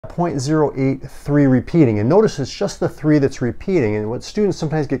0.083 repeating, and notice it's just the 3 that's repeating, and what students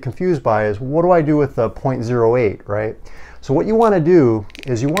sometimes get confused by is, what do I do with the 0.08, right? So what you want to do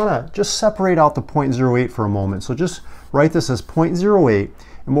is you want to just separate out the 0.08 for a moment. So just write this as 0.08,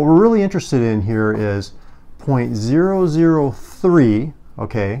 and what we're really interested in here is 0.003,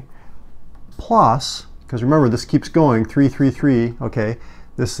 okay, plus, because remember this keeps going, 3, 3, 3, okay,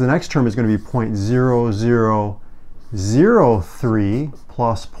 the next term is going to be 0.0003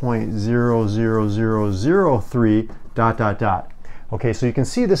 plus 0.00003 dot dot dot. Okay, so you can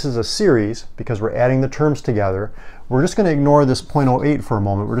see this is a series because we're adding the terms together. We're just going to ignore this 0.08 for a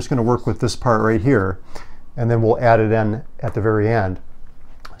moment. We're just going to work with this part right here, and then we'll add it in at the very end.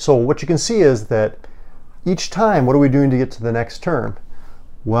 So what you can see is that each time, what are we doing to get to the next term?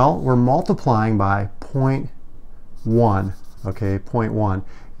 Well, we're multiplying by 0.1, okay, 0.1.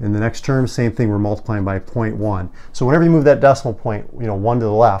 In the next term, same thing, we're multiplying by 0.1. So whenever you move that decimal point, 1 to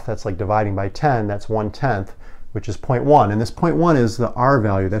the left, that's like dividing by 10, that's 1/10, which is 0.1. And this 0.1 is the R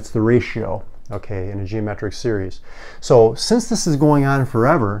value, that's the ratio, okay, in a geometric series. So since this is going on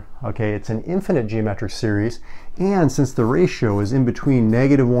forever, okay, it's an infinite geometric series, and since the ratio is in between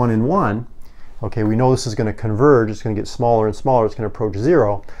 -1 and 1, okay, we know this is going to converge, it's going to get smaller and smaller, it's going to approach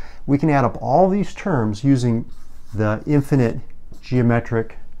 0. We can add up all these terms using the infinite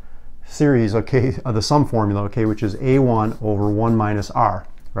geometric series, okay, the sum formula, okay, which is a1 over 1 minus r,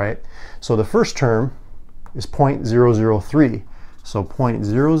 right? So the first term is 0.003. So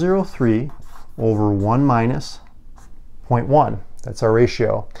 0.003 over 1 minus 0.1. That's our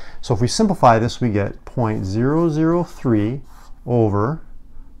ratio. So if we simplify this, we get 0.003 over,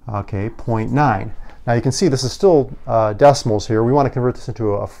 okay, 0.9. Now you can see this is still decimals here. We want to convert this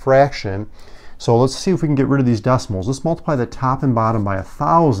into a fraction. So let's see if we can get rid of these decimals. Let's multiply the top and bottom by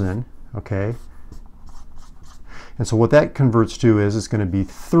 1,000, okay? And so what that converts to is it's going to be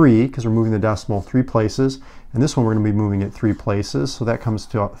 3, because we're moving the decimal 3 places. And this one we're going to be moving it 3 places. So that comes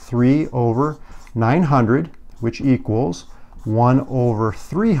to 3 over 900, which equals 1 over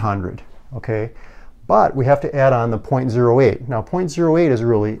 300, okay? But we have to add on the 0.08. Now 0.08 is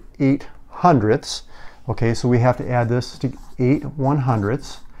really 8 hundredths, okay? So we have to add this to 8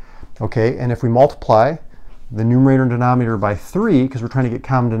 1/100ths, okay? And if we multiply the numerator and denominator by 3, because we're trying to get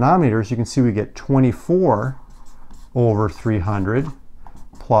common denominators, you can see we get 24 over 300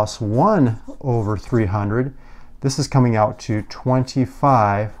 plus 1 over 300. This is coming out to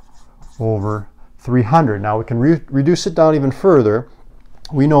 25 over 300. Now we can reduce it down even further.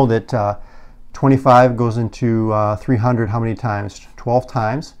 We know that 25 goes into 300 how many times? 12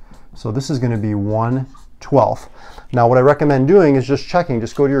 times. So this is going to be 1/12. Now what I recommend doing is just checking.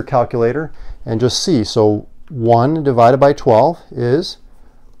 Just go to your calculator and just see. So 1 divided by 12 is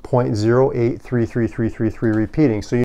 0.083333 repeating. So